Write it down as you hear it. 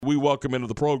we welcome into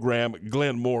the program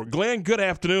Glenn Moore. Glenn, good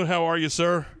afternoon. How are you,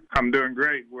 sir? I'm doing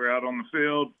great. We're out on the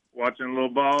field watching a little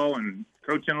ball and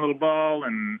coaching a little ball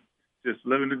and just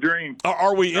living the dream.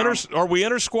 Are we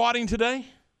inter squatting today?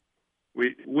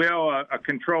 A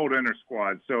controlled inter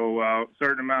squad, so a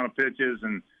certain amount of pitches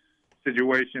and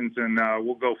situations, and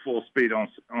we'll go full speed on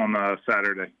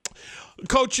Saturday.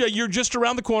 Coach, you're just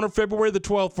around the corner, February the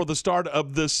 12th, for the start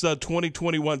of this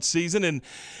 2021 season. And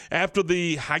after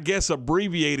the, I guess,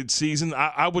 abbreviated season,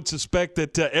 I would suspect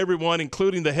that everyone,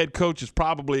 including the head coach, is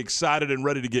probably excited and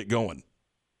ready to get going.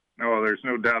 No, there's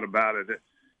no doubt about it.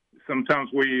 Sometimes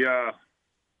we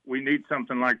need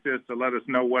something like this to let us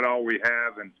know what all we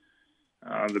have, and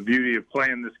the beauty of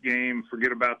playing this game,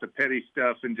 forget about the petty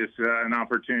stuff, and just an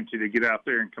opportunity to get out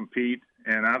there and compete.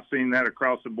 And I've seen that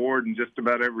across the board in just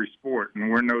about every sport,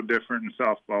 and we're no different in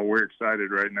softball. We're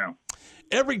excited right now.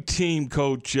 Every team,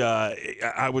 Coach,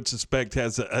 I would suspect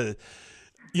has a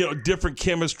different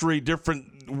chemistry, different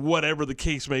whatever the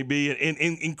case may be,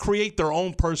 and create their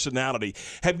own personality.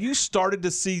 Have you started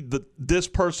to see this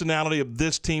personality of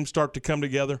this team start to come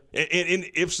together? And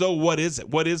if so, what is it?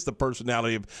 What is the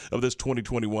personality of this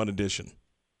 2021 edition?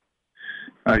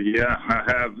 Yeah, I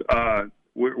have.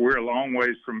 We're a long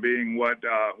ways from being what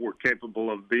we're capable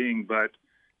of being, but,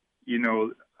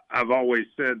 I've always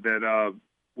said that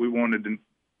we wanted to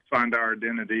find our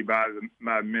identity by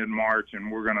mid-March, and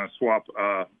we're going to swap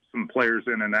some players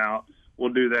in and out.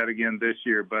 We'll do that again this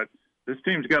year, but this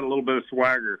team's got a little bit of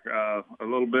swagger, a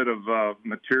little bit of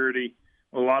maturity,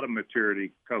 a lot of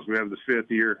maturity, because we have the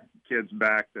fifth-year kids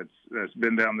back that's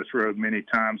been down this road many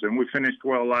times, and we finished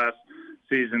well last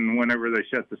season. Whenever they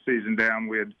shut the season down,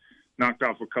 we had knocked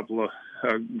off a couple of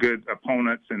good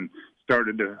opponents and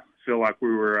started to feel like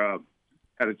we were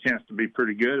had a chance to be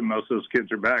pretty good, and most of those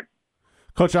kids are back.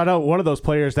 Coach, I know one of those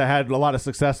players that had a lot of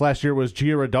success last year was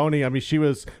Gia Rodoni. I mean, she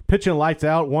was pitching lights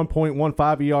out,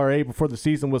 1.15 ERA before the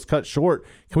season was cut short.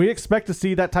 Can we expect to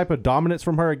see that type of dominance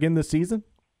from her again this season?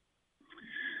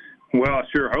 Well, I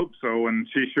sure hope so, and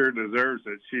she sure deserves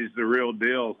it. She's the real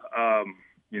deal. I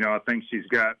think she's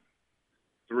got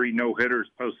 3 no-hitters,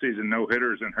 postseason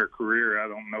no-hitters in her career. I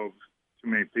don't know of too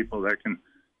many people that can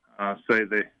say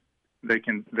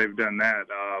they've done that.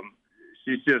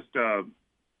 She's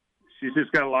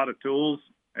just got a lot of tools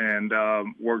and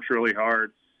works really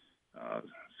hard.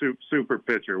 Super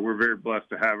pitcher. We're very blessed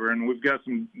to have her, and we've got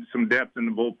some depth in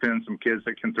the bullpen, some kids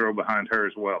that can throw behind her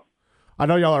as well. I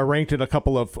know y'all are ranked in a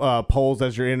couple of polls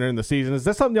as you're entering the season. Is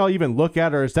that something y'all even look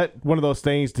at, or is that one of those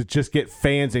things to just get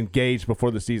fans engaged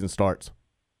before the season starts?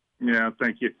 Yeah,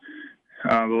 thank you.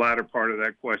 The latter part of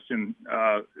that question,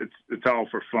 it's all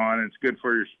for fun. It's good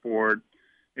for your sport.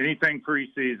 Anything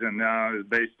preseason is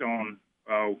based on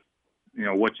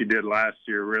what you did last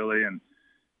year, really, and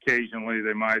occasionally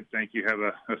they might think you have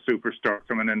a superstar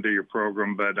coming into your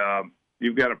program, but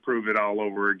you've got to prove it all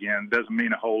over again. Doesn't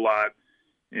mean a whole lot,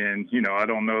 and I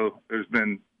don't know. There's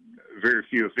been very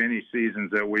few, if any,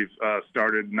 seasons that we've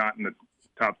started not in the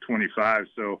top 25,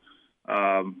 so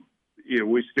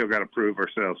we still got to prove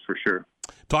ourselves for sure.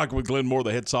 Talking with Glenn Moore,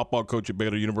 the head softball coach at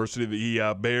Baylor University.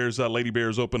 The Lady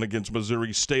Bears open against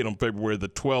Missouri State on February the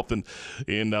 12th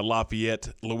in Lafayette,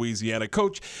 Louisiana.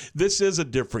 Coach, this is a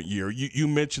different year. You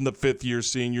mentioned the fifth-year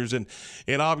seniors, and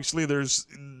obviously there's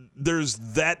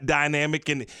that dynamic.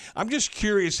 And I'm just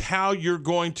curious how you're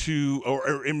going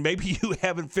to, and maybe you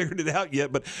haven't figured it out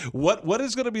yet, but what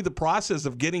is going to be the process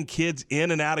of getting kids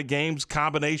in and out of games,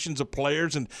 combinations of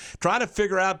players, and trying to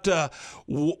figure out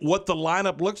what the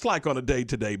lineup looks like on a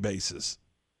day-to-day basis?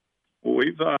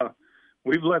 We've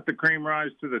let the cream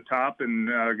rise to the top, and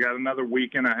got another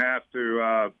week and a half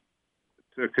to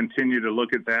continue to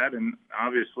look at that. And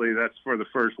obviously, that's for the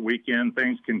first weekend.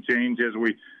 Things can change as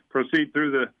we proceed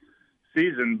through the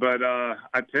season. But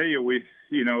I tell you,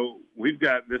 we've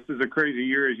got, this is a crazy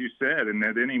year, as you said, and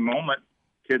at any moment,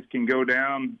 kids can go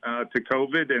down to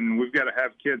COVID, and we've got to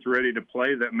have kids ready to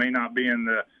play that may not be in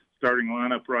the starting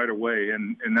lineup right away,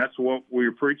 and that's what we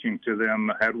were preaching to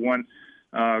them. I had one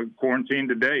quarantined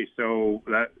today, so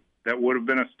that would have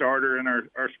been a starter in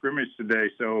our scrimmage today.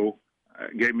 So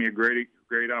it gave me a great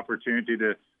opportunity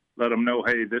to let them know,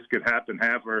 hey, this could happen.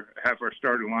 Half our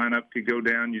starting lineup could go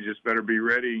down. You just better be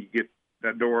ready. You get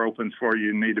that door opens for you.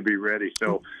 You need to be ready.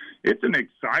 So it's an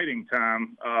exciting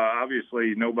time.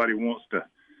 Obviously, nobody wants to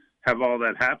have all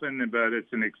that happen, but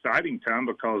it's an exciting time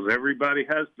because everybody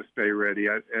has to stay ready.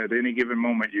 At any given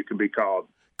moment, you can be called.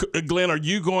 Glenn, are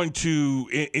you going to,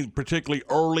 particularly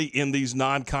early in these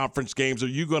non-conference games, are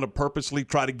you going to purposely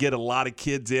try to get a lot of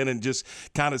kids in and just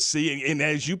kind of see? And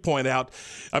as you point out,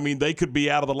 I mean, they could be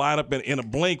out of the lineup in a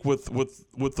blink with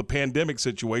the pandemic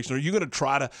situation. Are you going to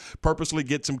try to purposely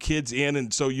get some kids in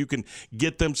and so you can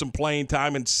get them some playing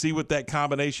time and see what that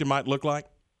combination might look like?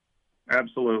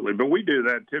 Absolutely. But we do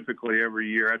that typically every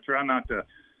year. I try not to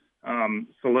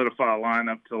solidify a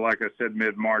lineup till, like I said,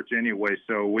 mid-March anyway.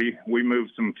 So we move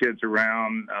some kids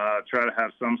around, try to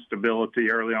have some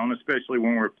stability early on, especially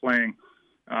when we're playing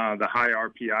the high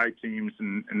RPI teams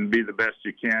and be the best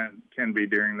you can be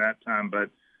during that time. But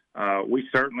we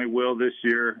certainly will this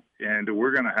year, and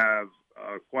we're going to have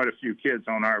quite a few kids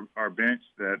on our bench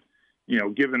that,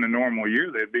 given a normal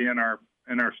year, they'd be in our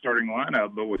starting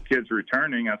lineup. But with kids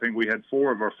returning, I think we had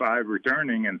 4 of our 5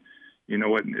 returning, and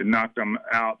it knocked them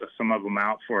out, some of them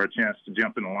out for a chance to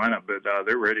jump in the lineup, but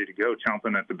they're ready to go,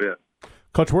 chomping at the bit.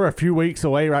 Coach, we're a few weeks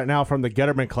away right now from the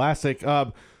Getterman Classic.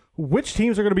 Which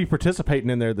teams are going to be participating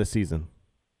in there this season?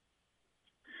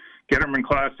 Getterman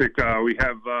Classic, we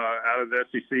have out of the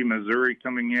SEC, Missouri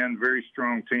coming in, very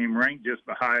strong team, ranked just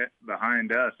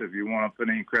behind us, if you want to put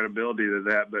any credibility to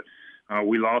that. But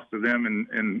we lost to them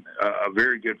in a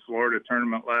very good Florida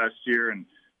tournament last year, and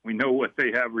we know what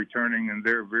they have returning, and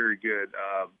they're very good.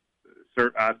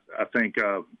 I think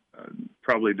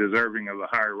probably deserving of a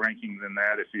higher ranking than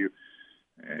that if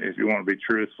you want to be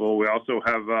truthful. We also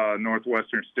have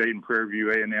Northwestern State and Prairie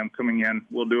View A&M coming in.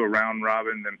 We'll do a round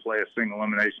robin, then play a single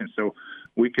elimination. So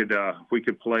we could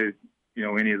play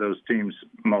any of those teams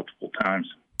multiple times.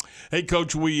 Hey,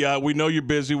 Coach, we know you're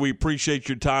busy. We appreciate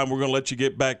your time. We're going to let you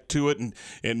get back to it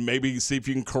and maybe see if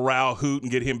you can corral Hoot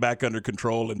and get him back under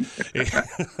control, and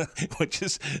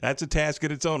that's a task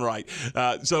in its own right.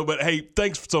 But hey,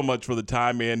 thanks so much for the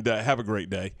time, and have a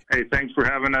great day. Hey, thanks for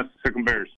having us, Sickle Bears.